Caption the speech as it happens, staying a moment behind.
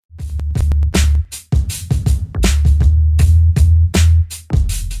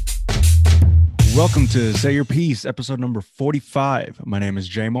Welcome to Say Your Piece, episode number 45. My name is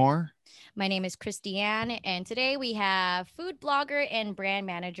Jamar. My name is Christiane, and today we have food blogger and brand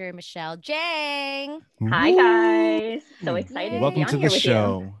manager Michelle Jang. Hi, guys. So Ooh. excited to be Welcome on to here the with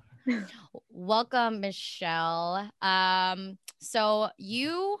show. you. Welcome, Michelle. So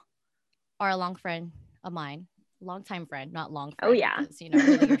you are a long friend of mine. Long-time friend, not long friend. Oh, yeah. Because,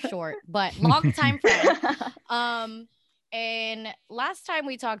 really you're short, but long-time friend. And last time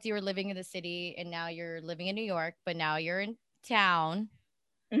we talked, you were living in the city, and now you're living in New York, but now you're in town.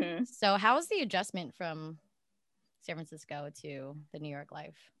 Mhm. So how was the adjustment from San Francisco to the New York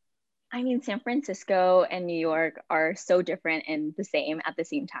life? I mean, San Francisco and New York are so different and the same at the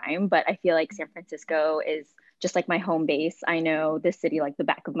same time, but I feel like San Francisco is just like my home base. I know this city like the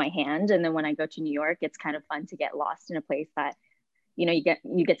back of my hand, and then when I go to New York, it's kind of fun to get lost in a place that you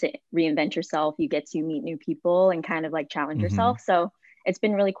get to reinvent yourself, you get to meet new people and kind of like challenge yourself. So it's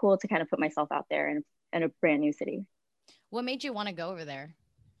been really cool to kind of put myself out there in a brand new city. What made you want to go over there?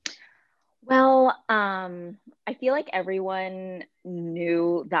 Well, I feel like everyone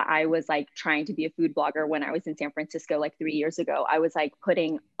knew that I was like trying to be a food blogger when I was in San Francisco like 3 years ago. I was like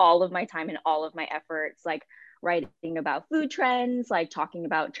putting all of my time and all of my efforts, like writing about food trends, like talking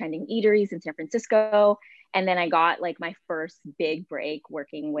about trending eateries in San Francisco. And then I got like my first big break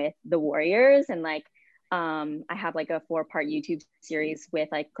working with the Warriors. And like, I have like a 4-part YouTube series with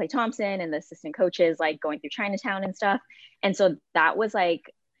like Klay Thompson and the assistant coaches, like going through Chinatown and stuff. And so that was like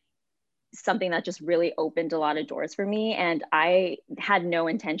something that just really opened a lot of doors for me. And I had no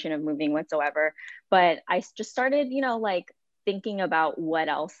intention of moving whatsoever, but I just started, like thinking about what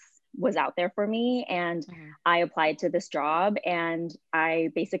else was out there for me. And I applied to this job, and I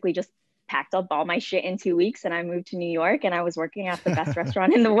basically just packed up all my shit in 2 weeks and I moved to New York, and I was working at the best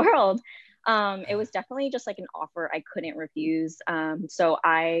restaurant in the world. It was definitely just like an offer I couldn't refuse. So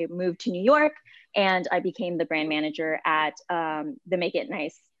I moved to New York, and I became the brand manager at the Make It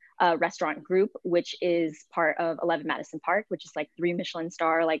Nice restaurant group, which is part of 11 Madison Park, which is like 3 Michelin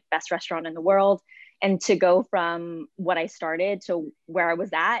star, like best restaurant in the world. And to go from what I started to where I was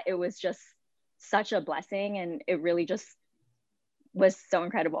at, it was just such a blessing. And it really just was so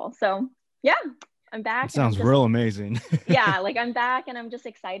incredible. So yeah, I'm back. It sounds real amazing. Yeah, like I'm back, and I'm just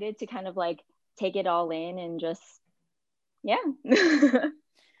excited to kind of like take it all in and just, yeah.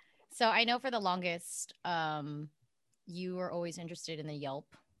 So I know for the longest, you were always interested in the Yelp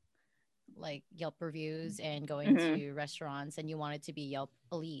reviews and going to restaurants, and you wanted to be Yelp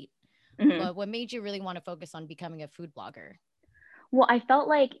elite. But what made you really want to focus on becoming a food blogger? Well, I felt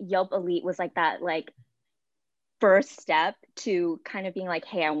like Yelp elite was like that, like first step to kind of being like,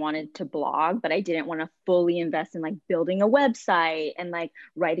 hey, I wanted to blog, but I didn't want to fully invest in like building a website and like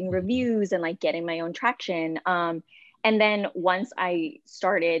writing reviews and like getting my own traction. And then once I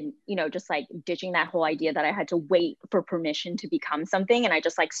started, just like ditching that whole idea that I had to wait for permission to become something, and I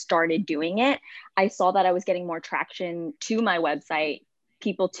just like started doing it, I saw that I was getting more traction to my website,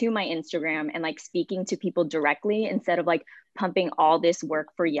 people to my Instagram, and like speaking to people directly instead of like pumping all this work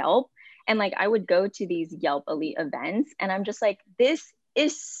for Yelp. And like I would go to these Yelp elite events, and I'm just like, this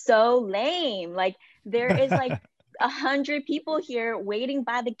is so lame. Like there is like 100 people here waiting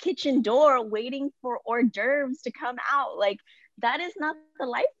by the kitchen door, waiting for hors d'oeuvres to come out. Like that is not the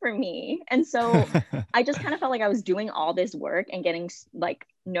life for me. And so I just kind of felt like I was doing all this work and getting like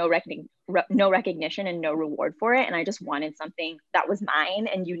no recognition and no reward for it. And I just wanted something that was mine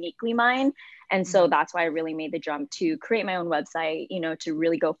and uniquely mine. And so that's why I really made the jump to create my own website, to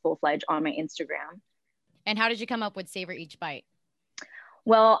really go full-fledged on my Instagram. And how did you come up with Savor Each Bite?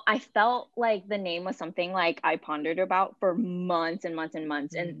 Well, I felt like the name was something like I pondered about for months and months and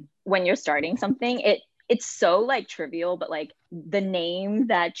months. And when you're starting something, it's so like trivial, but like the name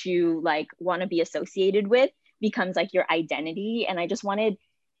that you like want to be associated with becomes like your identity. And I just wanted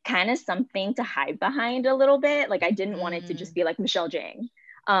kind of something to hide behind a little bit. Like I didn't want it to just be like Michelle Jang,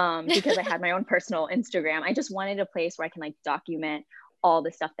 because I had my own personal Instagram. I just wanted a place where I can like document all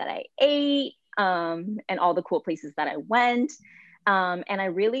the stuff that I ate, and all the cool places that I went. And I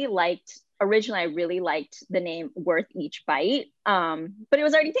really liked the name Worth Each Bite, but it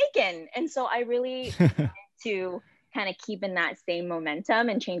was already taken. And so I really wanted to kind of keep in that same momentum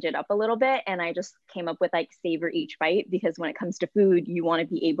and change it up a little bit. And I just came up with like Savor Each Bite, because when it comes to food, you want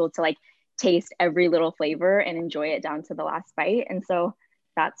to be able to like taste every little flavor and enjoy it down to the last bite. And so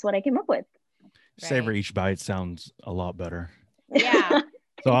that's what I came up with. Savor Each Bite sounds a lot better. Yeah.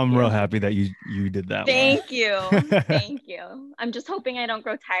 So I'm real happy that you did that. Thank you. Thank you. I'm just hoping I don't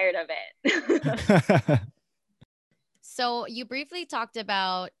grow tired of it. So you briefly talked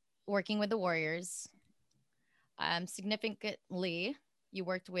about working with the Warriors. Significantly, you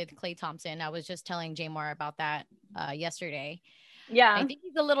worked with Clay Thompson. I was just telling Jamar about that yesterday. Yeah. I think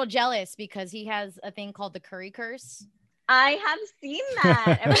he's a little jealous because he has a thing called the curry curse. I have seen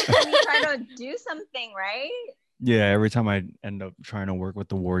that. Every time you try to do something, right? Yeah, every time I end up trying to work with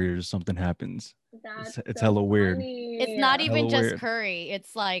the Warriors, something happens. It's so hella weird. funny. It's not even Hella just weird. curry.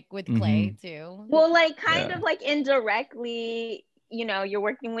 It's like with Clay too. Well, like kind Yeah. of like indirectly, you know, you're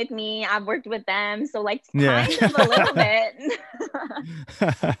working with me, I've worked with them. So like Yeah. kind of a little bit.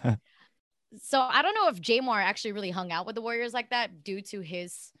 So I don't know if Jamar actually really hung out with the Warriors like that due to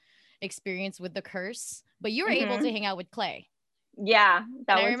his experience with the curse, but you were able to hang out with Clay. Yeah,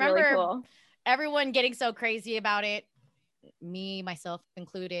 that And was I remember really cool. everyone getting so crazy about it, me, myself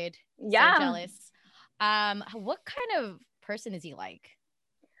included. Yeah. So jealous. What kind of person is he like?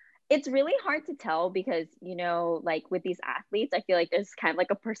 It's really hard to tell because, you know, like with these athletes, I feel like there's kind of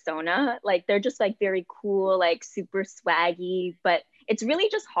like a persona. Like they're just like very cool, like super swaggy, but it's really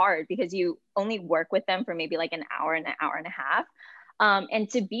just hard because you only work with them for maybe like an hour and a half. And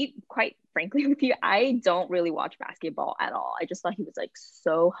to be quite frankly with you, I don't really watch basketball at all. I just thought he was like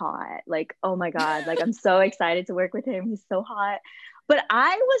so hot. Like, oh my God, like I'm so excited to work with him. He's so hot. But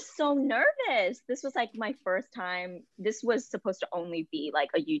I was so nervous. This was like my first time. This was supposed to only be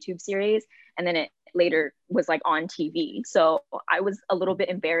like a YouTube series. And then it later was like on TV. So I was a little bit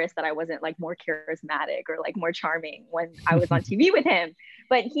embarrassed that I wasn't like more charismatic or like more charming when I was on TV with him.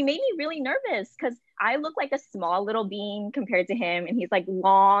 But he made me really nervous because I look like a small little bean compared to him. And he's like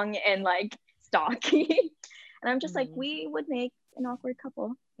long and like stocky. And I'm just like, we would make an awkward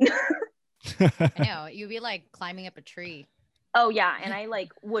couple. I know. You'd be like climbing up a tree. Oh yeah, and I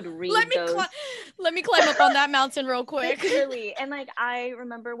like would read those. Let me climb up on that mountain real quick. Literally, and like I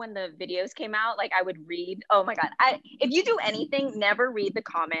remember when the videos came out, like I would read. Oh my God, if you do anything, never read the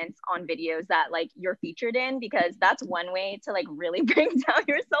comments on videos that like you're featured in because that's one way to like really bring down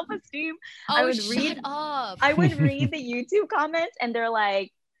your self-esteem. Oh, I would shut up. I would read the YouTube comments, and they're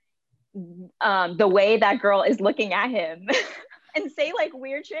like, the way that girl is looking at him, and say like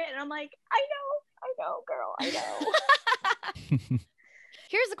weird shit, and I'm like, I know, girl, I know.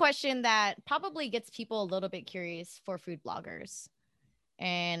 Here's a question that probably gets people a little bit curious for food bloggers.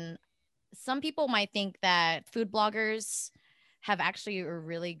 And some people might think that food bloggers have actually a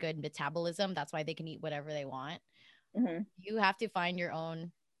really good metabolism. That's why they can eat whatever they want. Mm-hmm. You have to find your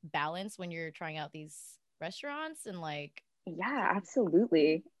own balance when you're trying out these restaurants and like. Yeah,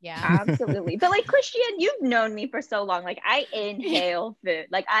 absolutely. Yeah, absolutely. But like Christian, you've known me for so long. Like I inhale food.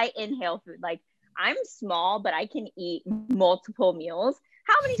 Like I'm small, but I can eat multiple meals.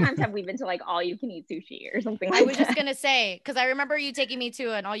 How many times have we been to like all you can eat sushi or something like that? I was just gonna say, because I remember you taking me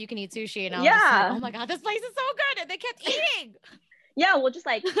to an all you can eat sushi, and I was just like, oh my God, this place is so good, and they kept eating. Yeah, we'll just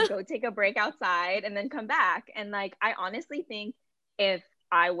like go take a break outside and then come back. And like I honestly think if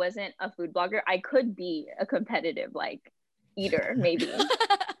I wasn't a food blogger, I could be a competitive like eater, maybe.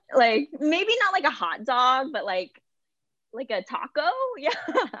 Like maybe not like a hot dog, but like a taco.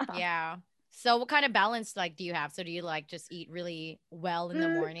 Yeah. So what kind of balance like do you have? So do you like just eat really well in the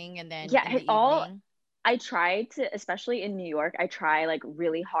morning and then in the evening? I try to, especially in New York, I try like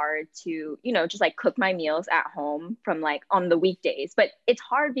really hard to, you know, just like cook my meals at home from like on the weekdays. But it's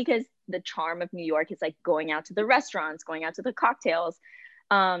hard because the charm of New York is like going out to the restaurants, going out to the cocktails.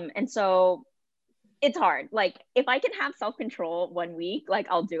 And so it's hard. Like if I can have self-control one week, like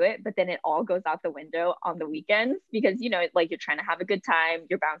I'll do it, but then it all goes out the window on the weekends because, you know, like you're trying to have a good time,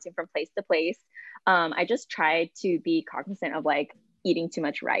 you're bouncing from place to place. I just try to be cognizant of like eating too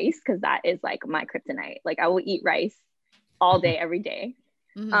much rice because that is like my kryptonite. Like I will eat rice all day, every day.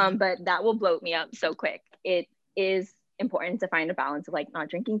 But that will bloat me up so quick. It is important to find a balance of like not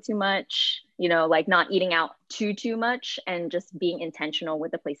drinking too much, you know, like not eating out too much and just being intentional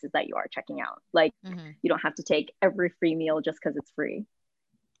with the places that you are checking out. Like you don't have to take every free meal just because it's free.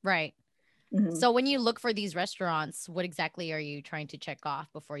 Right. So when you look for these restaurants, what exactly are you trying to check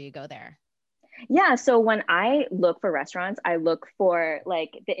off before you go there? Yeah, so when I look for restaurants, I look for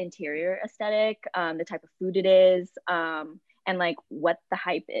like the interior aesthetic, the type of food it is, and like what the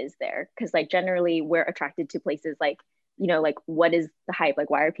hype is there. Because like generally we're attracted to places like, you know, like what is the hype?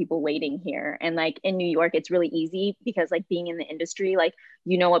 Like why are people waiting here? And like in New York, it's really easy because like being in the industry, like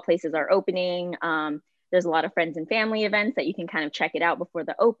you know what places are opening. There's a lot of friends and family events that you can kind of check it out before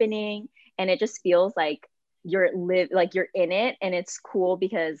the opening, and it just feels like you're in it, and it's cool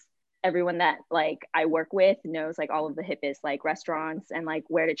because everyone that like I work with knows like all of the hippest like restaurants and like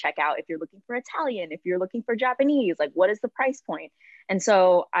where to check out if you're looking for Italian, if you're looking for Japanese, like what is the price point? And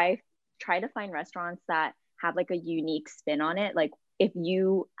so I try to find restaurants that have like a unique spin on it. Like if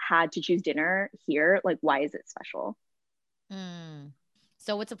you had to choose dinner here, like why is it special?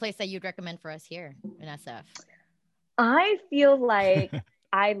 So what's a place that you'd recommend for us here in SF? I feel like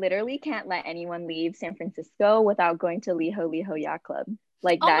I literally can't let anyone leave San Francisco without going to Liho Yacht Club.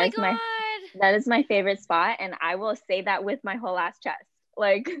 Like Oh my God. that is my favorite spot, and I will say that with my whole ass chest.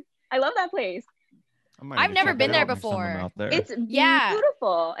 Like, I love that place. I've never been there before. It's Yeah.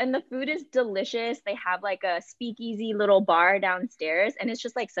 beautiful, and the food is delicious. They have like a speakeasy little bar downstairs, and it's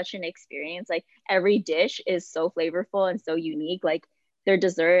just like such an experience. Like every dish is so flavorful and so unique. Like their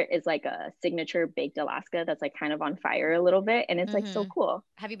dessert is like a signature baked Alaska that's like kind of on fire a little bit, and it's like so cool.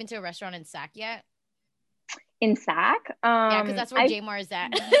 Have you been to a restaurant in Sac yet? In Sac? Yeah, because that's where Jamar is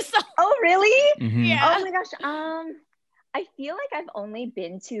at. So, oh, really? Mhm. Yeah. Oh my gosh. I feel like I've only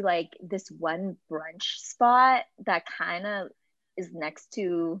been to like this one brunch spot that kind of is next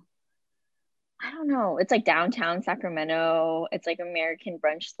to, I don't know, it's like downtown Sacramento. It's like American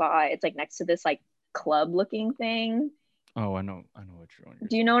brunch spot. It's like next to this like club looking thing. Oh, I know what you're on.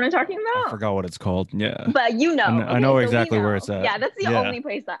 Do you know what I'm talking about? I forgot what it's called. Yeah. But you know. I know exactly where it's at. Yeah, that's the only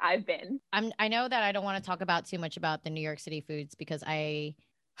place that I've been. I know that I don't want to talk about too much about the New York City foods because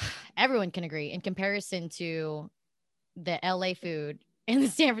everyone can agree in comparison to the LA food and the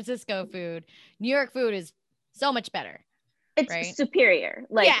San Francisco food, New York food is so much better. It's superior.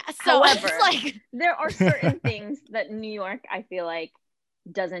 Like, yeah, so however, like... there are certain things that New York, I feel like,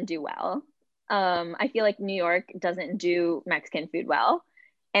 doesn't do well. I feel like New York doesn't do Mexican food well,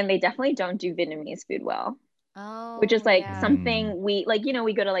 and they definitely don't do Vietnamese food well. Oh, which is like something we like, you know,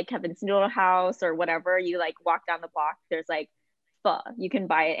 we go to like Kevin's Noodle House or whatever, you like walk down the block, there's like pho, you can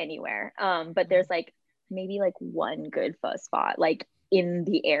buy it anywhere. But there's like maybe like one good pho spot like in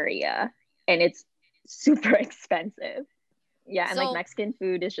the area, and it's super expensive. Yeah, and like Mexican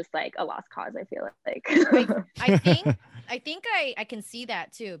food is just like a lost cause, I feel like. I think I can see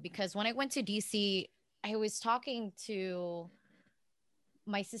that too, because when I went to DC, I was talking to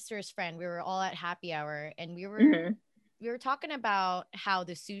my sister's friend. We were all at happy hour, and we were talking about how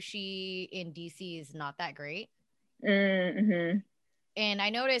the sushi in DC is not that great. And I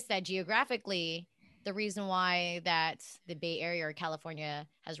noticed that geographically, the reason why that the Bay Area or California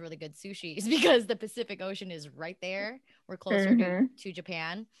has really good sushi is because the Pacific Ocean is right there. We're closer to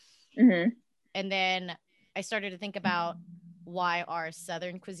Japan. And then I started to think about why our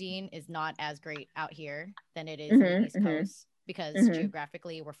Southern cuisine is not as great out here than it is in the East Coast, because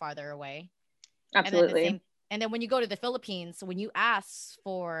geographically we're farther away. Absolutely. And then when you go to the Philippines, when you ask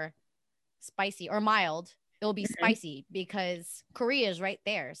for spicy or mild, it'll be spicy because Korea is right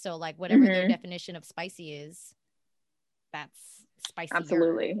there. So like whatever their definition of spicy is, that's spicy.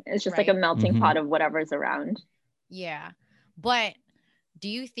 Absolutely. It's just like a melting pot of whatever's around. Yeah. But do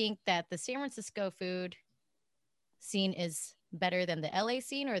you think that the San Francisco food scene is better than the LA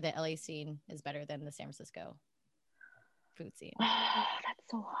scene, or the LA scene is better than the San Francisco food scene? Oh, that's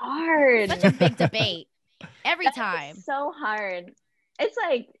so hard. Such a big debate every time. So hard. It's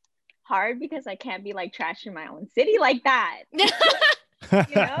like hard because I can't be like trashing my own city like that. You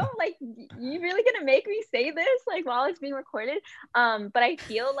know, like, you really gonna make me say this like while it's being recorded? But I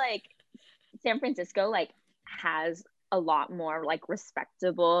feel like San Francisco like has a lot more like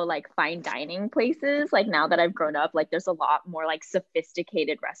respectable like fine dining places. Like now that I've grown up, like there's a lot more like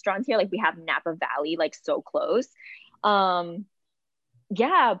sophisticated restaurants here. Like we have Napa Valley like so close.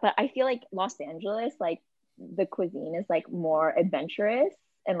 Yeah, but I feel like Los Angeles, like the cuisine is like more adventurous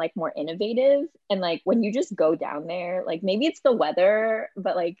and like more innovative, and like when you just go down there, like maybe it's the weather,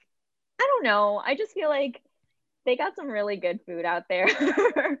 but like I don't know, I just feel like they got some really good food out there.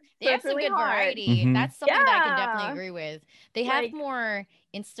 They have some good variety. That's something that I can definitely agree with. They have more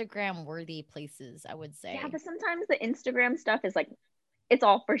Instagram worthy places, I would say. Yeah, but sometimes the Instagram stuff is like, it's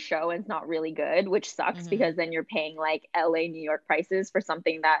all for show and it's not really good, which sucks because then you're paying like LA, New York prices for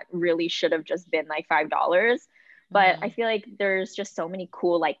something that really should have just been like $5. But I feel like there's just so many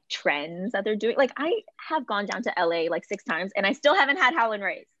cool like trends that they're doing. Like I have gone down to LA like 6 times and I still haven't had Howlin'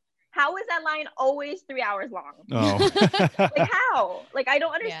 Rays. How is that line always 3 hours long? Oh. Like how? Like I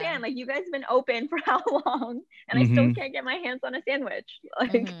don't understand. Yeah. Like you guys have been open for how long? And I still can't get my hands on a sandwich.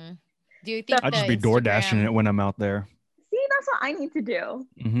 Like do you think I'll just be door dashing it when I'm out there? See, that's what I need to do.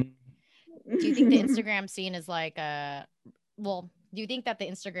 Do you think the Instagram scene is like do you think that the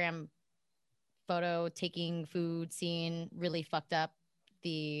Instagram photo taking food scene really fucked up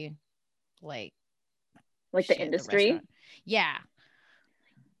the like the industry? Yeah.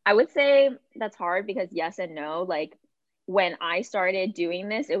 I would say that's hard because yes and no. Like when I started doing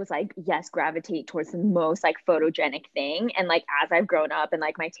this, it was like, yes, gravitate towards the most like photogenic thing. And like as I've grown up and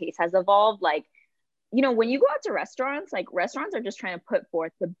like my taste has evolved, like you know, when you go out to restaurants, like restaurants are just trying to put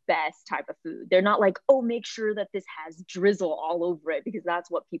forth the best type of food. They're not like, oh, make sure that this has drizzle all over it because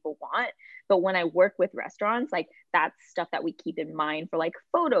that's what people want. But when I work with restaurants, like that's stuff that we keep in mind for like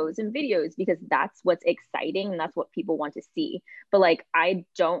photos and videos because that's what's exciting and that's what people want to see. But like, I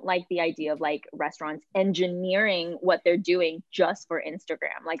don't like the idea of like restaurants engineering what they're doing just for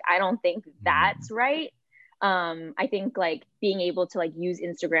Instagram. Like, I don't think that's right. I think like being able to like use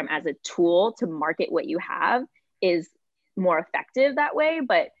Instagram as a tool to market what you have is more effective that way.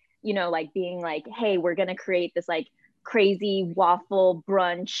 But, you know, like being like, hey, we're going to create this like crazy waffle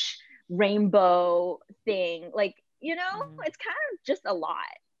brunch rainbow thing. Like, you know, it's kind of just a lot.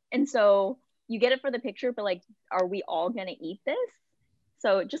 And so you get it for the picture, but like, are we all going to eat this?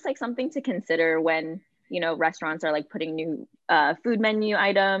 So just like something to consider when, you know, restaurants are like putting new food menu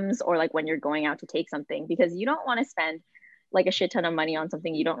items or like when you're going out to take something, because you don't want to spend like a shit ton of money on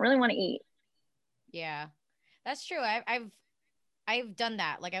something you don't really want to eat. Yeah, that's true. I've done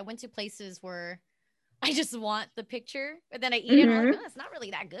that. Like I went to places where I just want the picture, but then I eat it and I'm like, oh, it's not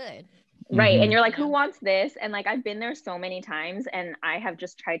really that good. Right. And you're like, who wants this? And like, I've been there so many times and I have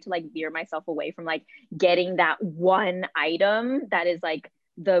just tried to like veer myself away from like getting that one item that is like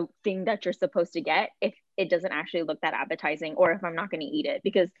the thing that you're supposed to get if it doesn't actually look that appetizing or if I'm not going to eat it,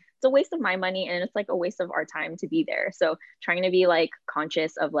 because it's a waste of my money and it's like a waste of our time to be there. So trying to be like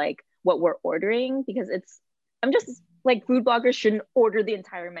conscious of like what we're ordering, because I'm just like, food bloggers shouldn't order the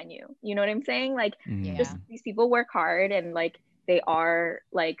entire menu. You know what I'm saying? Like just these people work hard and like they are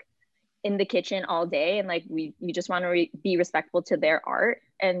like in the kitchen all day, and like you just want to be respectful to their art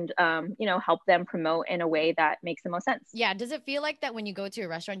and you know, help them promote in a way that makes the most sense. Yeah. Does it feel like that when you go to a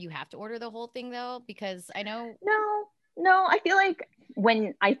restaurant you have to order the whole thing though? Because I know no, I feel like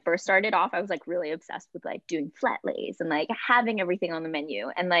when I first started off I was like really obsessed with like doing flat lays and like having everything on the menu,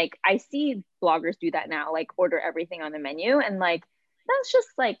 and like I see bloggers do that now, like order everything on the menu, and like that's just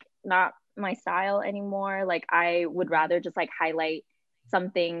like not my style anymore. Like I would rather just like highlight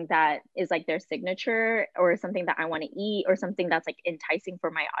something that is like their signature or something that I want to eat or something that's like enticing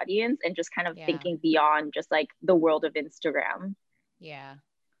for my audience, and just kind of thinking beyond just like the world of Instagram. Yeah,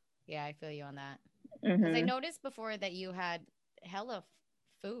 I feel you on that. Because I noticed before that you had hella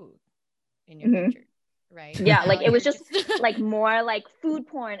food in your picture, right? Yeah, like it was just like more like food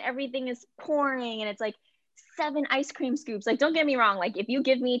porn. Everything is pouring and it's like 7 ice cream scoops. Like, don't get me wrong, like if you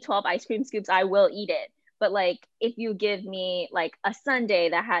give me 12 ice cream scoops I will eat it. But like if you give me like a sundae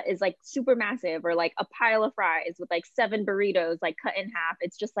that is like super massive, or like a pile of fries with like 7 burritos like cut in half,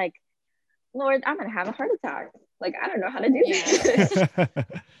 it's just like, Lord, I'm gonna have a heart attack. Like, I don't know how to do this.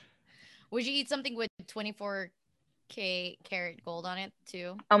 Would you eat something with 24 karat gold on it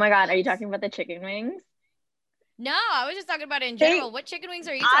too? Oh my God, are you talking about the chicken wings? No, I was just talking about it in general. What chicken wings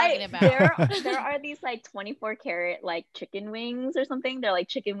are you talking about? There are these like 24 karat like chicken wings or something. They're like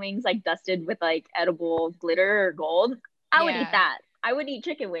chicken wings like dusted with like edible glitter or gold. I would eat that. I would eat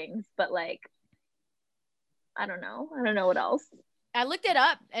chicken wings, but like, I don't know what else. I looked it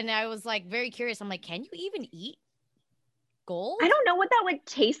up and I was like very curious. I'm like, can you even eat gold? I don't know what that would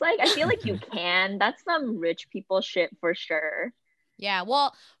taste like. I feel like you can. That's some rich people shit for sure. Yeah,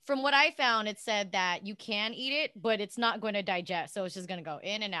 well, from what I found, it said that you can eat it, but it's not going to digest. So it's just going to go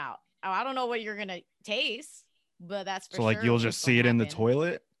in and out. I don't know what you're going to taste, but that's for sure. So like you'll just see it in the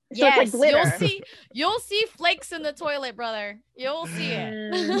toilet? Yes, so like you'll see flakes in the toilet, brother. You'll see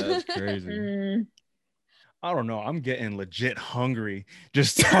it. That's crazy. I don't know. I'm getting legit hungry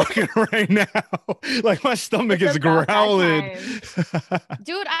just talking right now. Like my stomach is growling.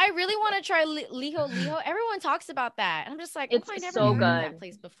 Dude, I really want to try Liho. Everyone talks about that. I'm just like, it's I never so heard good. of that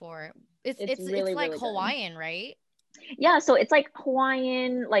place before. It's really, like really Hawaiian, right? Yeah, so it's like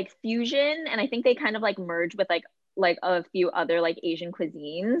Hawaiian, like fusion, and I think they kind of like merge with like a few other like Asian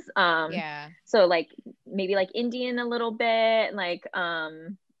cuisines. So like maybe like Indian a little bit, like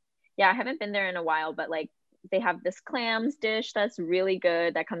yeah, I haven't been there in a while, but like they have this clams dish that's really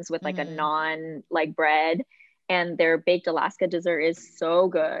good that comes with like a naan like bread, and their baked Alaska dessert is so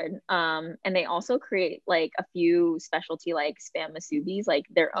good. And they also create like a few specialty like spam musubis, like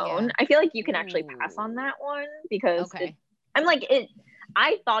their own. I feel like you can actually pass on that one because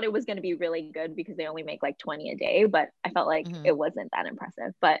I thought it was going to be really good because they only make like 20 a day, but I felt like it wasn't that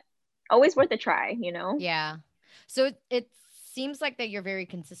impressive, but always worth a try, you know? Yeah. So it seems like that you're very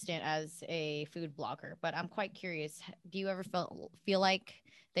consistent as a food blogger, but I'm quite curious. Do you ever feel like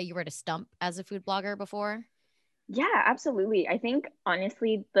that you were at a stump as a food blogger before? Yeah, absolutely. I think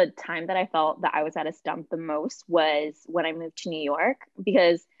honestly, the time that I felt that I was at a stump the most was when I moved to New York,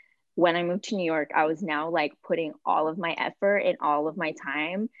 because when I moved to New York, I was now like putting all of my effort and all of my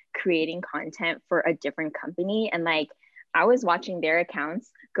time creating content for a different company. And like I was watching their accounts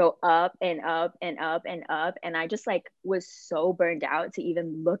go up and up and up and up. And I just like was so burned out to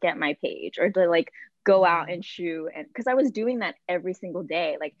even look at my page or to like go out and shoot. And because I was doing that every single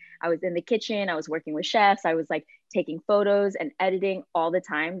day. Like I was in the kitchen, I was working with chefs, I was like taking photos and editing all the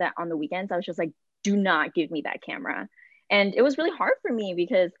time, that on the weekends I was just like, do not give me that camera. And it was really hard for me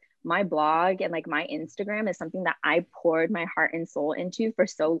because my blog and like my Instagram is something that I poured my heart and soul into for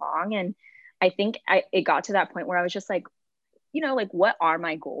so long. And I think it got to that point where I was just like, you know, like what are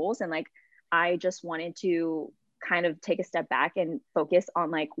my goals? And like, I just wanted to kind of take a step back and focus on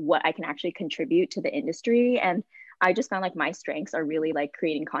like what I can actually contribute to the industry. And I just found like my strengths are really like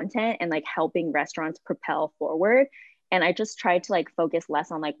creating content and like helping restaurants propel forward. And I just tried to like focus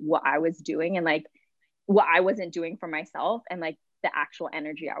less on like what I was doing and like what I wasn't doing for myself and like the actual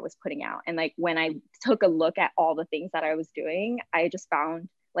energy I was putting out. And like when I took a look at all the things that I was doing, I just found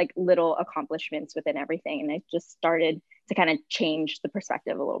like little accomplishments within everything. And it just started to kind of change the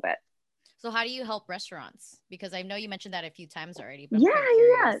perspective a little bit. So how do you help restaurants? Because I know you mentioned that a few times already. But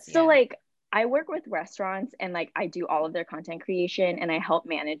yeah. So like I work with restaurants and like I do all of their content creation and I help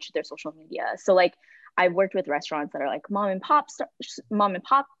manage their social media. So like I've worked with restaurants that are like mom and pop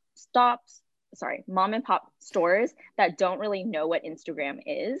stores that don't really know what Instagram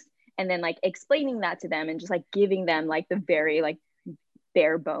is. And then like explaining that to them and just like giving them like the very like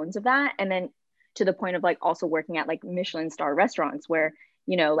bare bones of that. And then to the point of like also working at like Michelin star restaurants where,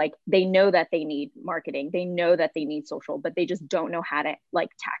 you know, like they know that they need marketing, they know that they need social, but they just don't know how to like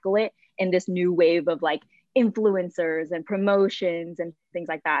tackle it in this new wave of like influencers and promotions and things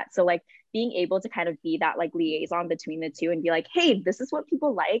like that. So like being able to kind of be that like liaison between the two and be like, hey, this is what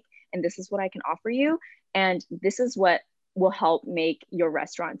people like and this is what I can offer you and this is what will help make your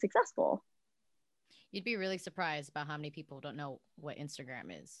restaurant successful. You'd be really surprised about how many people don't know what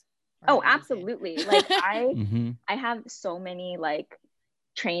Instagram is. Oh, absolutely. Like I have so many like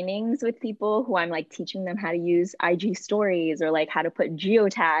trainings with people who I'm like teaching them how to use IG stories or like how to put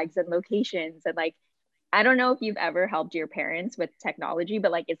geotags and locations. And like, I don't know if you've ever helped your parents with technology,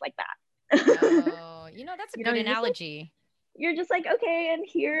 but like, it's like that. Oh, you know, that's a good analogy. You're just like, okay, and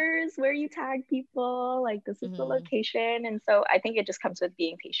here's where you tag people. Like, this is the location. And so I think it just comes with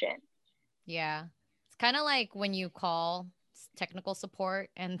being patient. Yeah. It's kind of like when you call technical support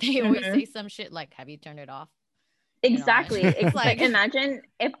and they always say some shit like, have you turned it off? Exactly. It's like, imagine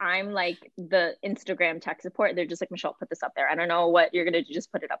if I'm like the Instagram tech support, they're just like, Michelle, put this up there. I don't know what you're going to do.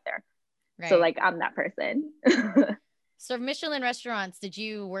 Just put it up there. Right. So like, I'm that person. So Michelin restaurants, did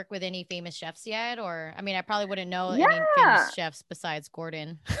you work with any famous chefs yet? Or, I mean, I probably wouldn't know any famous chefs besides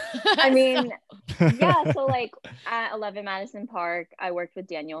Gordon. I mean, so like at 11 Madison Park, I worked with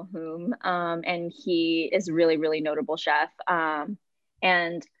Daniel Hume, and he is a really, really notable chef.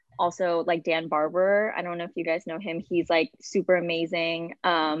 And also like Dan Barber, I don't know if you guys know him. He's like super amazing.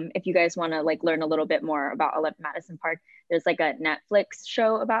 If you guys want to like learn a little bit more about 11 Madison Park, there's like a Netflix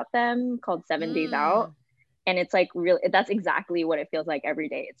show about them called 7 Days Out. And it's like really, that's exactly what it feels like every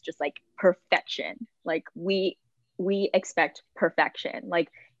day. It's just like perfection. Like we expect perfection.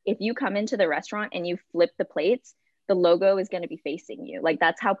 Like if you come into the restaurant and you flip the plates, the logo is going to be facing you. Like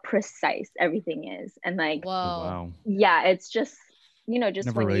that's how precise everything is. And like, wow. Yeah, it's just, you know, just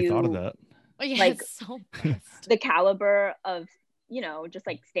never when really you thought of that. Like so the caliber of, you know, just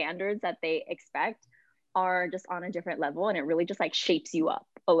like standards that they expect are just on a different level. And it really just like shapes you up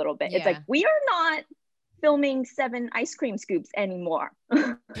a little bit. It's like, we are not filming 7 ice cream scoops anymore.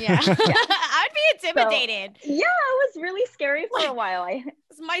 I'd be intimidated. So, it was really scary for a while.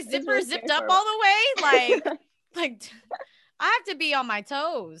 My zipper really zipped up all the way. Like I have to be on my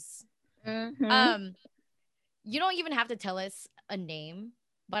toes. You don't even have to tell us a name,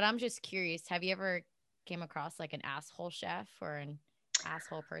 but I'm just curious. Have you ever came across like an asshole chef or an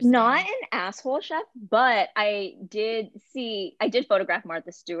asshole person? Not an asshole chef, but I did photograph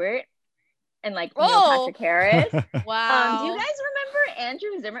Martha Stewart and like Neil Patrick Harris. Wow. Do you guys remember Andrew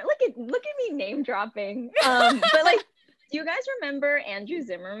Zimmerman? Look at me name dropping. But like, do you guys remember Andrew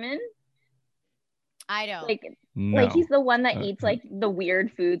Zimmerman? I don't. Like he's the one that eats like the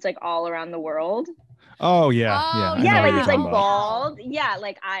weird foods like all around the world. Oh yeah. Like he's like bald. Yeah,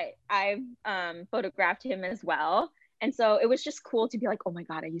 like I've photographed him as well. And so it was just cool to be like, oh my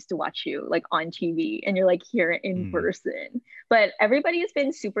God, I used to watch you like on TV and you're like here in person. But everybody has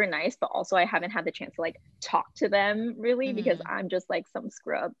been super nice, but also I haven't had the chance to like talk to them really because I'm just like some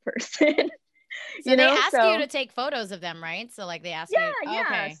scrub person. So they ask you to take photos of them, right? So like they ask you. Yeah.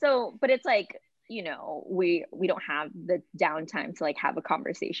 Okay. So, but it's like, you know, we don't have the downtime to like have a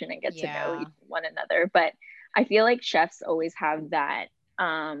conversation and get to know one another. But I feel like chefs always have that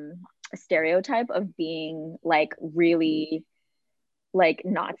stereotype of being like really like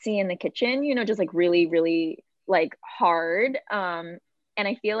Nazi in the kitchen, you know, just like really, really like hard. And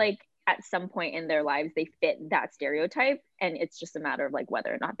I feel like at some point in their lives they fit that stereotype, and it's just a matter of like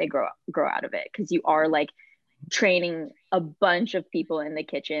whether or not they grow out of it, because you are like training a bunch of people in the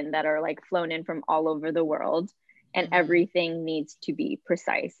kitchen that are like flown in from all over the world, and everything needs to be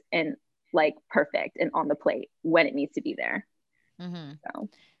precise and like perfect and on the plate when it needs to be there. So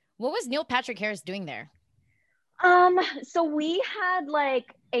what was Neil Patrick Harris doing there? So we had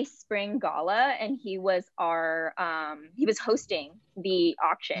like a spring gala, and he was hosting the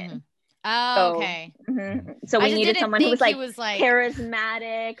auction. Oh, okay. So we needed someone who was like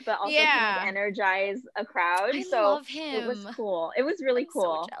charismatic, but also kind of energize a crowd. I so love him. It was cool. It was really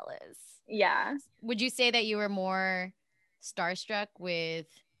cool. So jealous. Yeah. Would you say that you were more starstruck with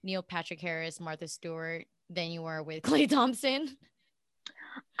Neil Patrick Harris, Martha Stewart, than you were with Klay Thompson?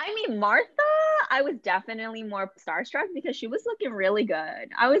 I mean, Martha, I was definitely more starstruck because she was looking really good.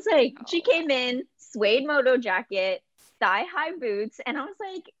 I was like, she came in, suede moto jacket, thigh-high boots, and I was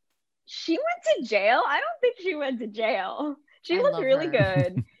like, she went to jail? I don't think she went to jail. She looked really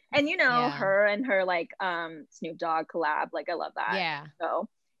good. And you know, her and her like Snoop Dogg collab, like I love that. Yeah. So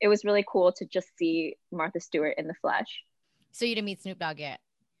it was really cool to just see Martha Stewart in the flesh. So you didn't meet Snoop Dogg yet?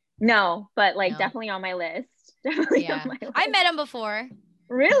 No, but like definitely on my list. Definitely on my list. I met him before.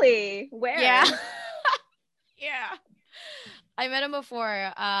 Really? Where? Yeah. Yeah. I met him before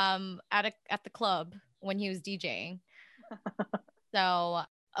at the club when he was DJing. So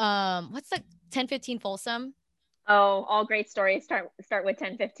what's the 1015 Folsom? Oh, all great stories start with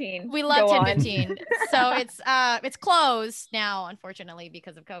 1015. We love 1015. So it's closed now, unfortunately,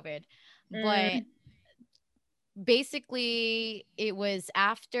 because of COVID. But basically it was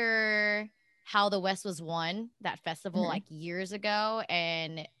after How the West Was Won, that festival like years ago,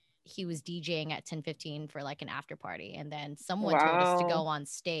 and he was DJing at 1015 for like an after party, and then someone told us to go on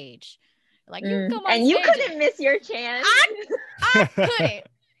stage. Like, you come on and stage. You couldn't miss your chance. I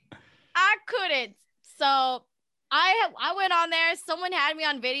couldn't. So I went on there. Someone had me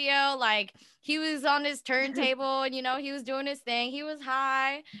on video. Like, he was on his turntable and, you know, he was doing his thing. He was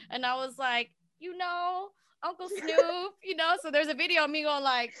high. And I was like, you know, Uncle Snoop, you know, so there's a video of me going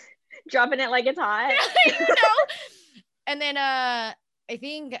like, dropping it like it's hot. You know? And then I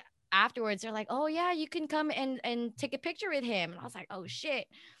think afterwards they're like, oh yeah, you can come and take a picture with him. And I was like, oh shit.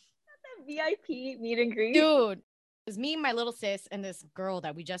 That's a VIP meet and greet. Dude. It was me, my little sis, and this girl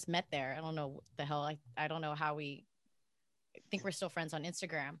that we just met there. I don't know what the hell. I don't know how I think we're still friends on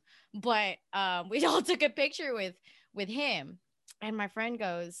Instagram. But we all took a picture with him. And my friend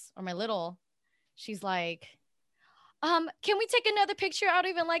goes, or my little, she's like, can we take another picture? I don't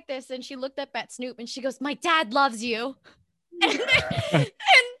even like this. And she looked up at Snoop and she goes, my dad loves you. And Snoop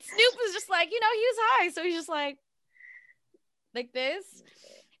was just like, you know, he was high. So he's just like this.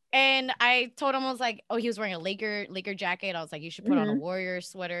 And I told him, I was like, oh, he was wearing a Laker jacket. I was like, you should put on a Warrior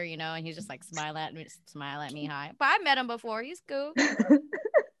sweater, you know, and he's just like, smile at me high. But I met him before. He's cool.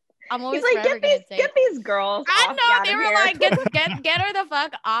 I'm always like, forever gonna say, get these girls. I know, they were like, get her the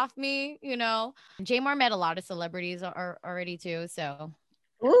fuck off me, you know. Jamar met a lot of celebrities already too, so.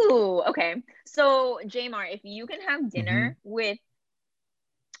 Ooh, okay. So Jamar, if you can have dinner with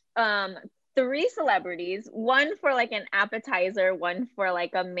 3 celebrities, one for like an appetizer, one for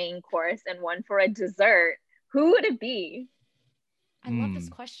like a main course, and one for a dessert, who would it be? I love this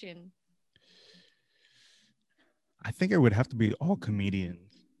question. I think it would have to be all comedians.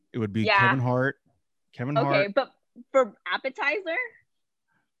 It would be Kevin Hart. Okay, but for appetizer?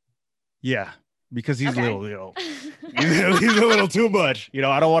 Yeah, because he's a little, he's a little too much. You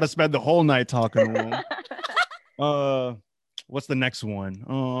know, I don't want to spend the whole night talking to him. What's the next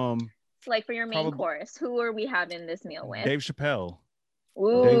one? Like for your main course, who are we having this meal with? Dave Chappelle.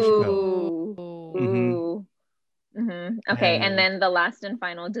 Ooh. Dave Chappelle. Ooh. Okay, and then the last and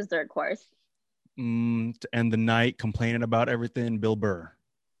final dessert course. To end the night complaining about everything, Bill Burr.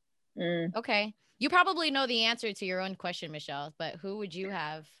 Okay. You probably know the answer to your own question, Michelle, but who would you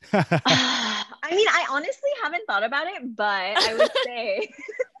have? I mean, I honestly haven't thought about it, but I would say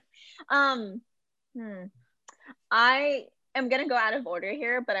I am going to go out of order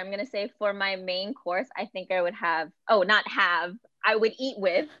here, but I'm going to say for my main course, I think I would have, I would eat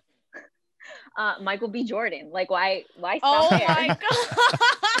with Michael B. Jordan. Like, why stop there? Oh my God.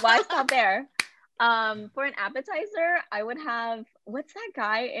 Why stop there? For an appetizer, I would have, what's that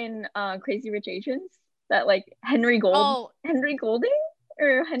guy in Crazy Rich Asians? That like Henry Gold? Henry Golding?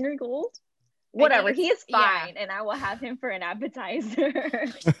 Or Henry Gold? Whatever, he is yeah. fine, and I will have him for an appetizer.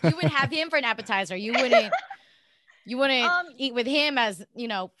 You would have him for an appetizer. You wouldn't eat with him as, you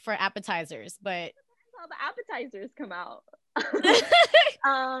know, for appetizers, but How the appetizers come out.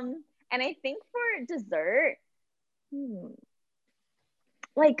 And I think for dessert,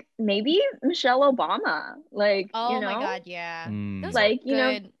 like maybe Michelle Obama. Like, oh you know, my God, yeah. Those like, are you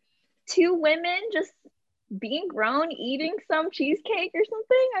know, good. two women just being grown eating some cheesecake or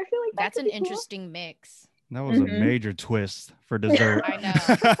something. I feel like That's could an be cool. interesting mix. That was a major twist for dessert. I know.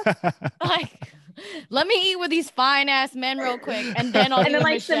 Like, let me eat with these fine ass men real quick, and then I'll And eat then with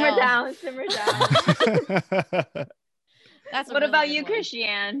like Michelle. simmer down. That's a What really about good you, one.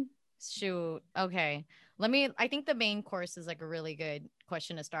 Christiane? Shoot. Okay. I think the main course is like a really good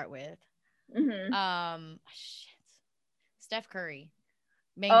question to start with. Shit. Steph Curry.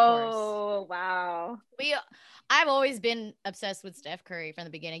 Main course. Oh, wow. I've always been obsessed with Steph Curry from the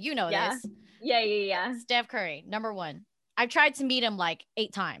beginning. You know this. Yeah. Steph Curry, number one. I've tried to meet him like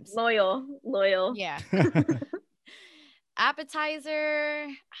 8 times. Loyal. Yeah. Appetizer.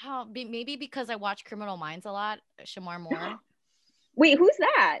 Maybe because I watch Criminal Minds a lot. Shamar Moore. Wait, who's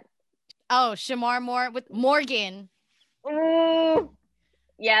that? Oh, Shamar Moore with Morgan. Oh,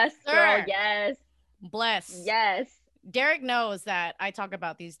 yes, Sir. girl. Yes. Bless. Yes. Derek knows that I talk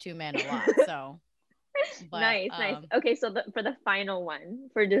about these two men a lot. So nice. Okay, so for the final one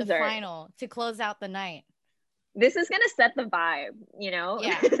for dessert. The final to close out the night. This is gonna set the vibe, you know?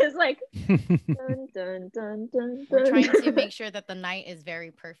 Yeah. It's like dun, dun, dun, dun, We're dun. trying to make sure that the night is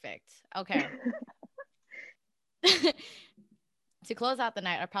very perfect. Okay. To close out the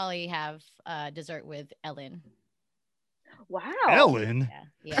night, I'll probably have dessert with Ellen. Wow. Ellen?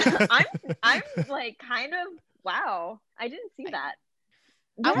 Yeah. I'm like kind of wow. I didn't see that.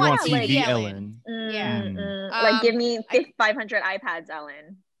 I want TV TV Ellen. Yeah. Like give me 500 iPads,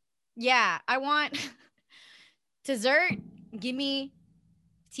 Ellen. Yeah, I want dessert. Give me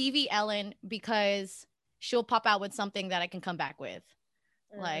TV Ellen because she'll pop out with something that I can come back with.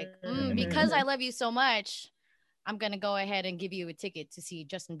 Like, because I love you so much, I'm going to go ahead and give you a ticket to see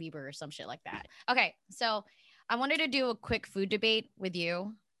Justin Bieber or some shit like that. Okay, so I wanted to do a quick food debate with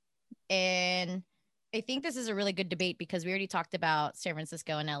you. And I think this is a really good debate because we already talked about San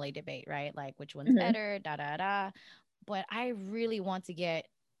Francisco and LA debate, right? Like which one's better, But I really want to get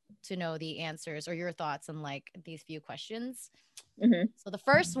to know the answers or your thoughts on like these few questions. So the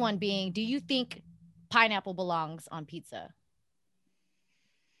first one being, do you think pineapple belongs on pizza?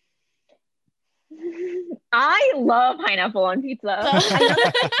 I love pineapple on pizza. I know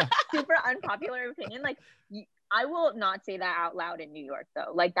that's like super unpopular opinion. Like I will not say that out loud in New York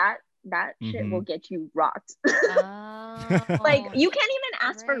though. Like that shit will get you rocked. Like you can't even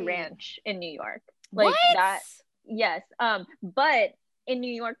ask for ranch in New York. Like what? that. Yes. But in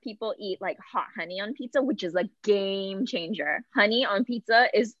New York, people eat like hot honey on pizza, which is a game changer. Honey on pizza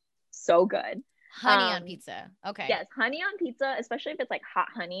is so good. Honey on pizza. Okay. Yes, honey on pizza, especially if it's like hot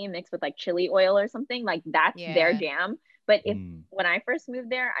honey mixed with like chili oil or something, like that's their jam. But when I first moved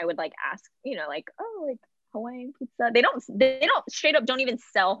there, I would like ask, you know, like, oh, like Hawaiian pizza. They don't straight up don't even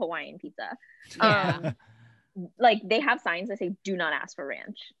sell Hawaiian pizza. Yeah. Like they have signs that say do not ask for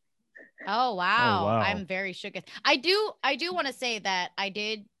ranch. Oh wow. I'm very shook. I do want to say that I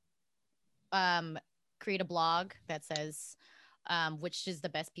did create a blog that says which is the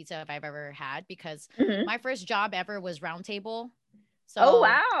best pizza I've ever had because my first job ever was Round Table. So oh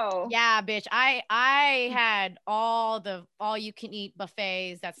wow. Yeah, bitch. I had all you can eat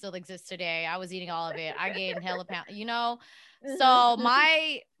buffets that still exist today. I was eating all of it. I gained hella pound, you know. So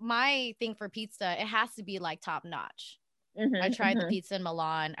my thing for pizza, it has to be like top notch. I tried the pizza in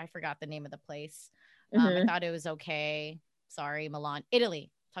Milan. I forgot the name of the place. I thought it was okay. Sorry, Milan,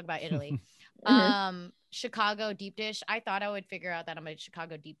 Italy. Talk about Italy. Chicago deep dish. I thought I would figure out that I'm a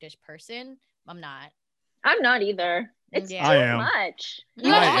Chicago deep dish person. I'm not either. It's too much.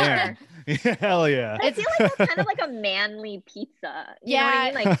 You are. Hell yeah. I feel like that's kind of like a manly pizza. You know what I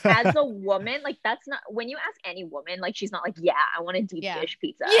mean? Like as a woman, like that's not when you ask any woman, like she's not like, yeah, I want a deep dish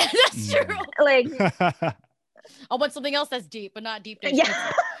pizza. Yeah, that's true. Like I want something else that's deep, but not deep dish.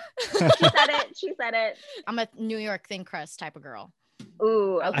 Yeah. She said it. I'm a New York thin crust type of girl.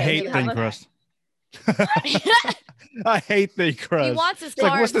 Ooh, okay. I hate thin crust. I hate thin crust. He wants his carbs.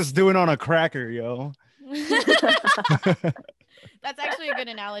 Like, what's this doing on a cracker, yo? That's actually a good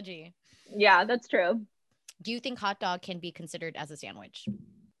analogy. Yeah, that's true. Do you think hot dog can be considered as a sandwich?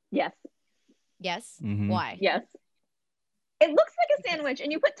 Yes. Yes? Why? Yes. It looks like a sandwich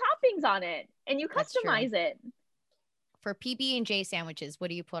and you put toppings on it and you customize it. For PB&J sandwiches, what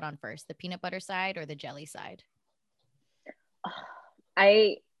do you put on first? The peanut butter side or the jelly side?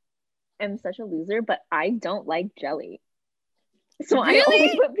 I am such a loser, but I don't like jelly. So I Really?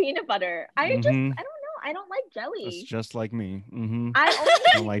 only put peanut butter. I don't Mhm. know. I don't like That's jelly. just like me. Mm-hmm. I only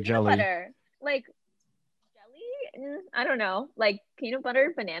Don't eat like peanut jelly. butter. Like jelly, I don't know. Like peanut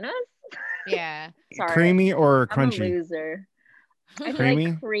butter bananas. Yeah. Sorry, Creamy or I'm a crunchy? loser. I feel Creamy?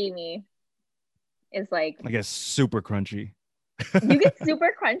 like creamy is like, I guess super crunchy. you get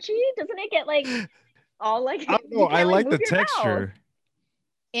super crunchy. Doesn't it get like all like, I don't know. you I can't like like the move your mouth? texture.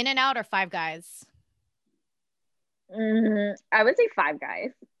 In-N-Out or Five Guys? I would say Five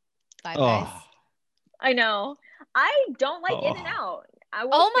Guys. Five Guys. Oh, I know. I don't like In and oh. Out. I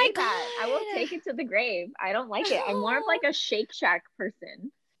will Oh my say that. I will God. take it to the grave. I don't like it. I'm more of like a Shake Shack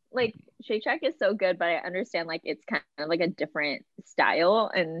person. Like Shake Shack is so good, but I understand like it's kind of like a different style.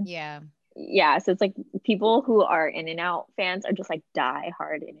 And Yeah. yeah, so it's like people who are In and Out fans are just like die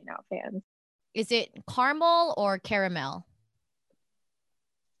hard In and Out fans. Is it caramel or caramel?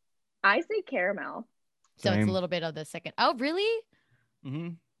 I say caramel. So it's a Same. little bit of the second. Oh, really? Mm-hmm.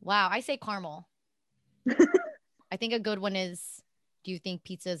 Wow. I say caramel. I think a good one is, do you think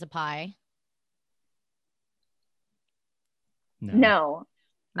pizza is a pie? No.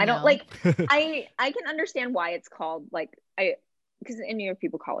 I don't No. like I can understand why it's called like because in New York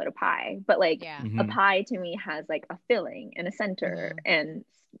people call it a pie, but like Yeah. a Mhm. pie to me has like a filling and a center, Mhm. and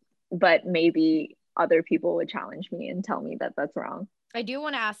but maybe other people would challenge me and tell me that that's wrong. I do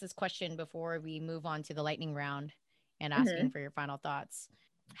want to ask this question before we move on to the lightning round and asking for your final thoughts.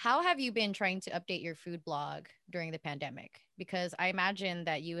 How have you been trying to update your food blog during the pandemic? Because I imagine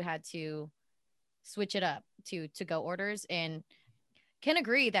that you had to switch it up to go orders, and can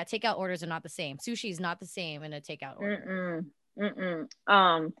agree that takeout orders are not the same. Sushi is not the same in a takeout order.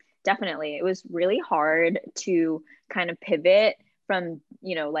 Definitely. It was really hard to kind of pivot from,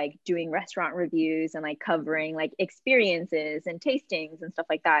 like doing restaurant reviews and like covering like experiences and tastings and stuff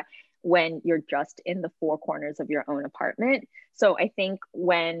like that when you're just in the four corners of your own apartment. So I think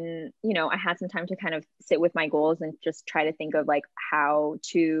when, I had some time to kind of sit with my goals and just try to think of like how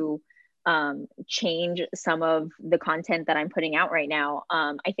to change some of the content that I'm putting out right now.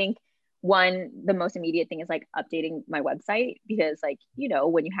 I think the most immediate thing is like updating my website, because like,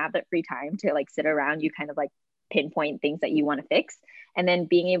 when you have that free time to like sit around, you kind of like pinpoint things that you want to fix. And then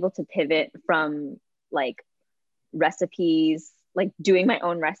being able to pivot from like recipes, like doing my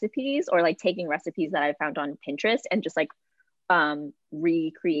own recipes, or like taking recipes that I found on Pinterest and just like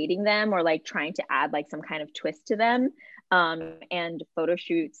recreating them, or like trying to add like some kind of twist to them, and photo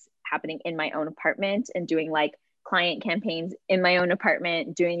shoots happening in my own apartment, and doing like client campaigns in my own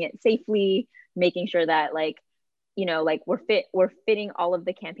apartment, doing it safely, making sure that like, like we're fitting all of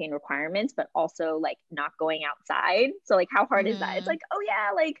the campaign requirements, but also like not going outside. So like, how hard is that? It's like, oh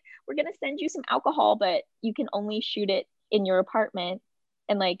yeah, like we're gonna send you some alcohol, but you can only shoot it in your apartment.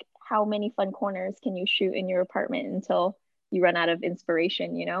 And like, how many fun corners can you shoot in your apartment until you run out of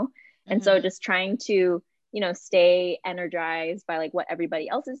inspiration, And so just trying to, stay energized by like what everybody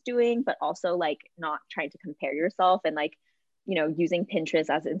else is doing, but also like not trying to compare yourself, and like, using Pinterest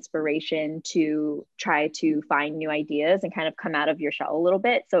as inspiration to try to find new ideas and kind of come out of your shell a little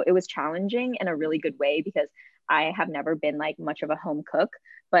bit. So it was challenging in a really good way, because I have never been like much of a home cook,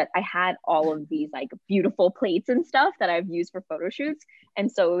 but I had all of these like beautiful plates and stuff that I've used for photo shoots.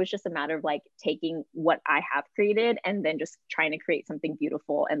 And so it was just a matter of like taking what I have created and then just trying to create something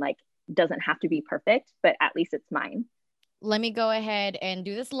beautiful, and like doesn't have to be perfect, but at least it's mine. Let me go ahead and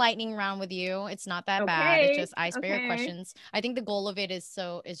do this lightning round with you. It's not that bad. It's just icebreaker questions. I think the goal of it is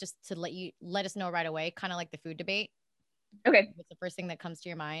just to let us know right away, kind of like the food debate. Okay. What's the first thing that comes to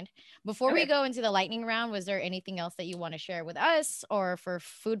your mind? Before we go into the lightning round, was there anything else that you want to share with us, or for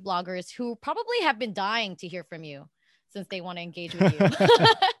food bloggers who probably have been dying to hear from you since they want to engage with you?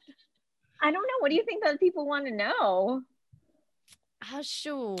 I don't know. What do you think that people want to know?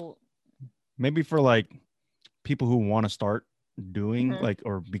 Shoot. Maybe for like people who want to start doing like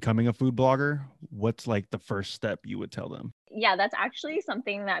or becoming a food blogger, what's like the first step you would tell them? Yeah, that's actually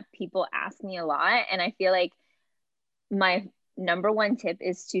something that people ask me a lot. And I feel like my number one tip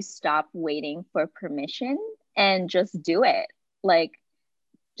is to stop waiting for permission and just do it. Like,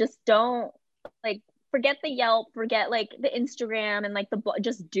 just don't like forget the Yelp, forget like the Instagram and like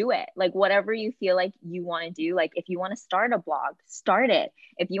just do it. Like whatever you feel like you want to do. Like if you want to start a blog, start it.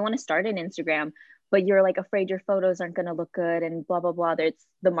 If you want to start an Instagram, but you're like afraid your photos aren't going to look good and blah, blah, blah.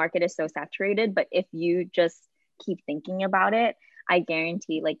 The market is so saturated. But if you just keep thinking about it, I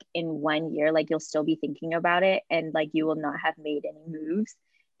guarantee like in 1 year, like you'll still be thinking about it, and like you will not have made any moves.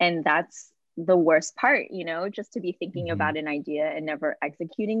 And that's the worst part, just to be thinking about an idea and never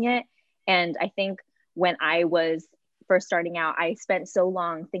executing it. And I think when I was first starting out, I spent so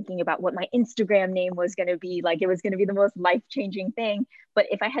long thinking about what my Instagram name was going to be. Like it was going to be the most life-changing thing. But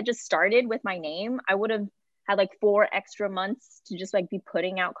if I had just started with my name, I would have had like 4 extra months to just like be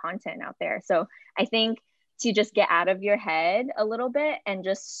putting out content out there. So I think to just get out of your head a little bit and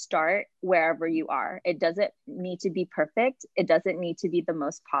just start wherever you are. It doesn't need to be perfect. It doesn't need to be the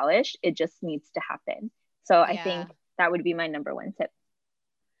most polished. It just needs to happen. So I think that would be my number 1 tip.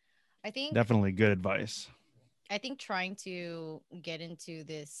 I think definitely good advice. I think trying to get into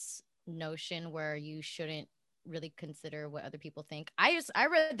this notion where you shouldn't really consider what other people think. I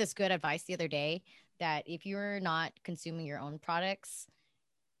read this good advice the other day that if you're not consuming your own products,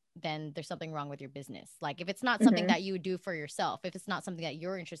 then there's something wrong with your business. Like if it's not something that you would do for yourself, if it's not something that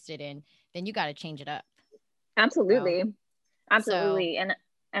you're interested in, then you got to change it up. Absolutely. Absolutely. And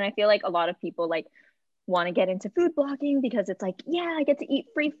I feel like a lot of people like want to get into food blogging because it's like, yeah, I get to eat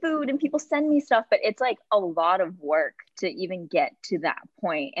free food and people send me stuff, but it's like a lot of work to even get to that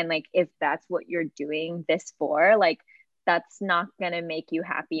point. And like, if that's what you're doing this for, like, that's not going to make you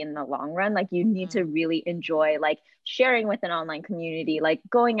happy in the long run. Like you need to really enjoy like sharing with an online community, like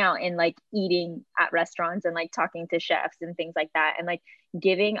going out and like eating at restaurants and like talking to chefs and things like that. And like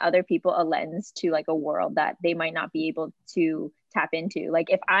giving other people a lens to like a world that they might not be able to tap into. Like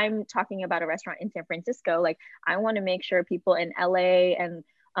if I'm talking about a restaurant in San Francisco, like I want to make sure people in LA and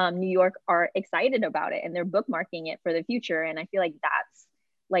New York are excited about it and they're bookmarking it for the future. And I feel like that's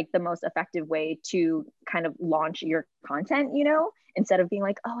like the most effective way to kind of launch your content, you know, instead of being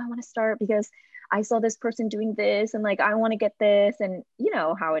like, oh, I want to start because I saw this person doing this and like I want to get this. And you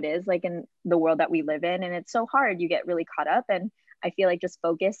know how it is like in the world that we live in, and it's so hard, you get really caught up. And I feel like just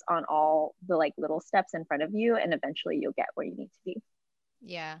focus on all the like little steps in front of you and eventually you'll get where you need to be.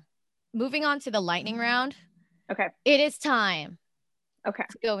 Yeah. Moving on to the lightning round. Okay. It is time. Okay.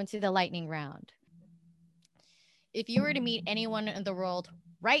 To go into the lightning round. If you were to meet anyone in the world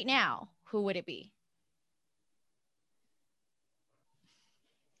right now, who would it be?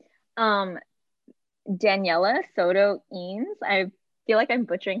 Daniela Soto Eanes. I feel like I'm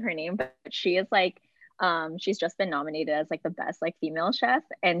butchering her name, but she is like, she's just been nominated as like the best like female chef,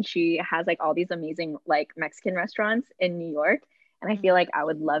 and she has like all these amazing like Mexican restaurants in New York. And I feel like I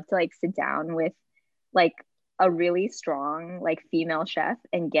would love to like sit down with like a really strong like female chef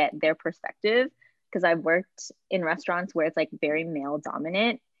and get their perspective, because I've worked in restaurants where it's like very male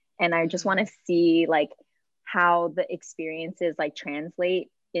dominant, and I just want to see like how the experiences like translate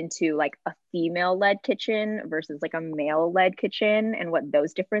into like a female led kitchen versus like a male led kitchen and what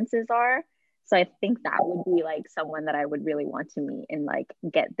those differences are. So I think that would be like someone that I would really want to meet and like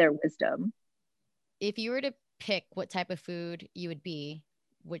get their wisdom. If you were to pick what type of food you would be,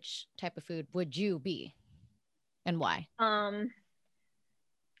 which type of food would you be and why? Could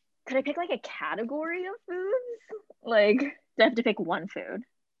I pick like a category of foods? Like, do I have to pick one food?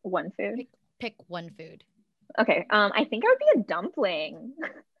 One food? Pick one food. Okay. I think I would be a dumpling.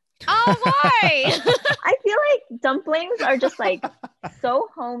 Oh, why? I feel like dumplings are just like so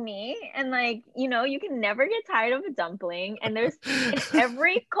homey, and like, you know, you can never get tired of a dumpling. And there's in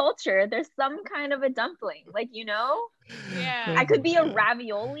every culture, there's some kind of a dumpling. Like, you know, yeah, I could be a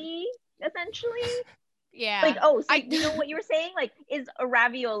ravioli essentially. Yeah. Like, oh, so you know what you were saying? Like, is a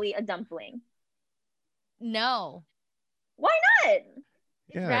ravioli a dumpling? No. Why not?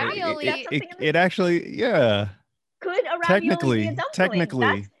 Yeah, ravioli. It actually, yeah. Could a ravioli be a dumpling?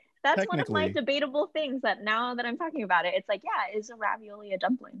 Technically. That's one of my debatable things that now that I'm talking about it, it's like, yeah, is a ravioli a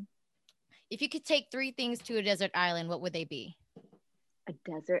dumpling? If you could take 3 things to a desert island, what would they be? A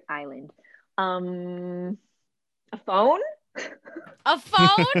desert island. A phone? A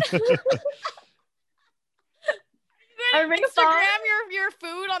phone? I bring Instagram your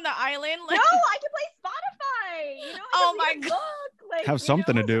food on the island. Like... No, I can play Spotify. You know, oh my god! Like, have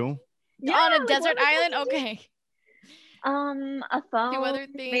something to do. Yeah, on a desert island. Okay. A phone. 2 other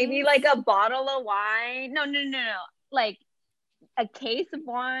things. Maybe like a bottle of wine. No. Like a case of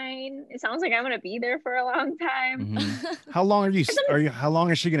wine. It sounds like I'm gonna be there for a long time. Mm-hmm. How long how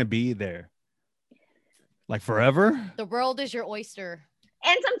long is she gonna be there? Like forever? The world is your oyster.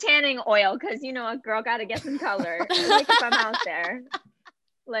 And some tanning oil, because you know a girl got to get some color. Like if I'm out there,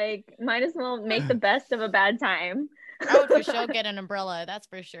 like might as well make the best of a bad time. I would for sure get an umbrella. That's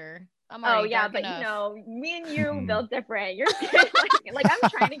for sure. I'm already dark enough. You know, me and you built different. You're like I'm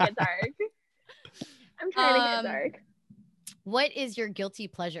trying to get dark. I'm trying to get dark. What is your guilty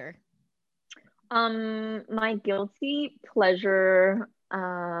pleasure? My guilty pleasure,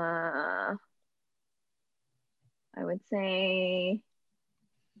 I would say.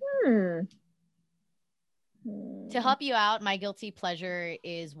 To help you out, my guilty pleasure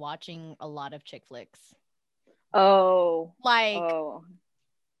is watching a lot of chick flicks. Oh. Like Oh.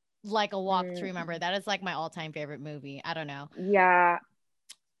 like A Walk to Remember. That is like my all-time favorite movie. I don't know. Yeah.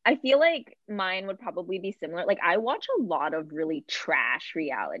 I feel like mine would probably be similar. Like I watch a lot of really trash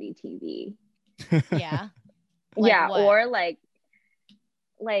reality TV. Yeah. Like yeah, what? or like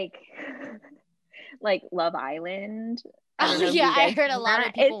like Love Island. Oh yeah, I heard a lot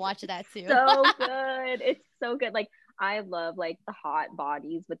of people watch that too. So good. It's so good. Like I love like the hot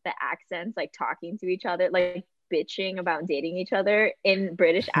bodies with the accents, like talking to each other, like bitching about dating each other in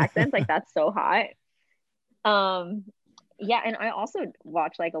British accents. Like that's so hot. Yeah, and I also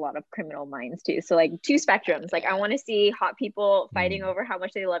watch like a lot of Criminal Minds too. So like two spectrums. Like I want to see hot people fighting over how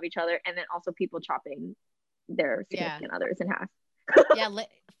much they love each other, and then also people chopping their significant others in half. Yeah,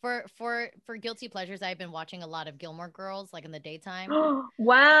 for guilty pleasures, I've been watching a lot of Gilmore Girls, like in the daytime.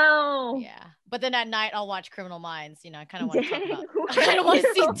 Wow. Yeah, but then at night I'll watch Criminal Minds. You know, I kind of want to talk about. I kind of want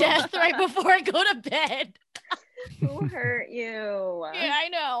to see death right before I go to bed. Who hurt you? Yeah, I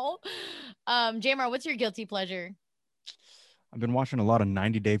know. Jamar, what's your guilty pleasure? I've been watching a lot of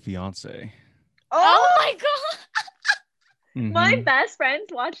 90 Day Fiance. Oh my god! My best friends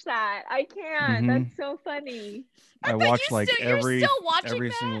watch that. I can't. That's so funny. I watch like every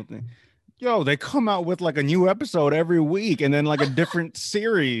single thing. Yo, they come out with like a new episode every week, and then like a different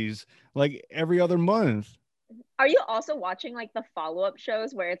series like every other month. Are you also watching like the follow-up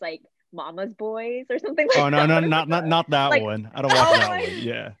shows where it's like Mama's Boys or something like that? Oh no, not that like, one. I don't watch that one.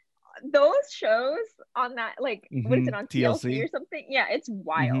 Yeah. Those shows on that, like what is it on TLC or something? Yeah, it's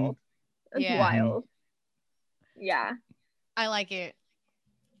wild. It's wild. Yeah. I like it.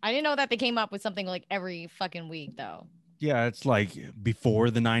 I didn't know that they came up with something like every fucking week though. Yeah, it's like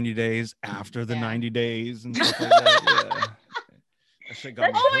before the 90 days, after the 90 days, and stuff like that. Yeah. That shit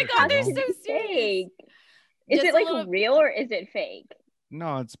got me my god, they're so serious. Is it like real or is it fake?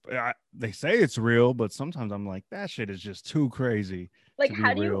 No, it's they say it's real, but sometimes I'm like, that shit is just too crazy. Like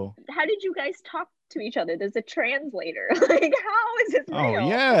how did you guys talk to each other? There's a translator. Like how is it real? Oh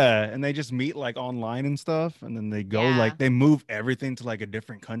yeah, and they just meet like online and stuff, and then they go like they move everything to like a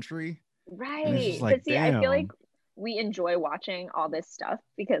different country. Right. Like, but see, I feel like we enjoy watching all this stuff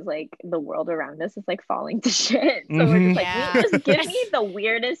because like the world around us is like falling to shit. So we're just like, just give me the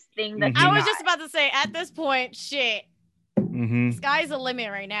weirdest thing that I was just about to say at this point, shit. Sky's the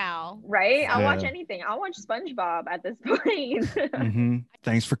limit right now. Right? I'll watch anything. I'll watch SpongeBob at this point.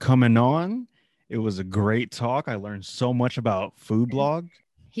 Thanks for coming on. It was a great talk. I learned so much about food blogs.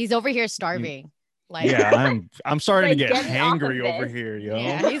 He's over here starving. Like yeah, I'm starting to get hangry over here, yo.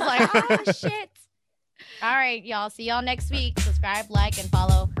 Yeah, he's like, oh shit. All right, y'all. See y'all next week. Subscribe, like, and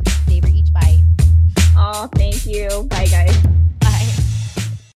follow. Savor each bite. Oh, thank you. Bye, guys.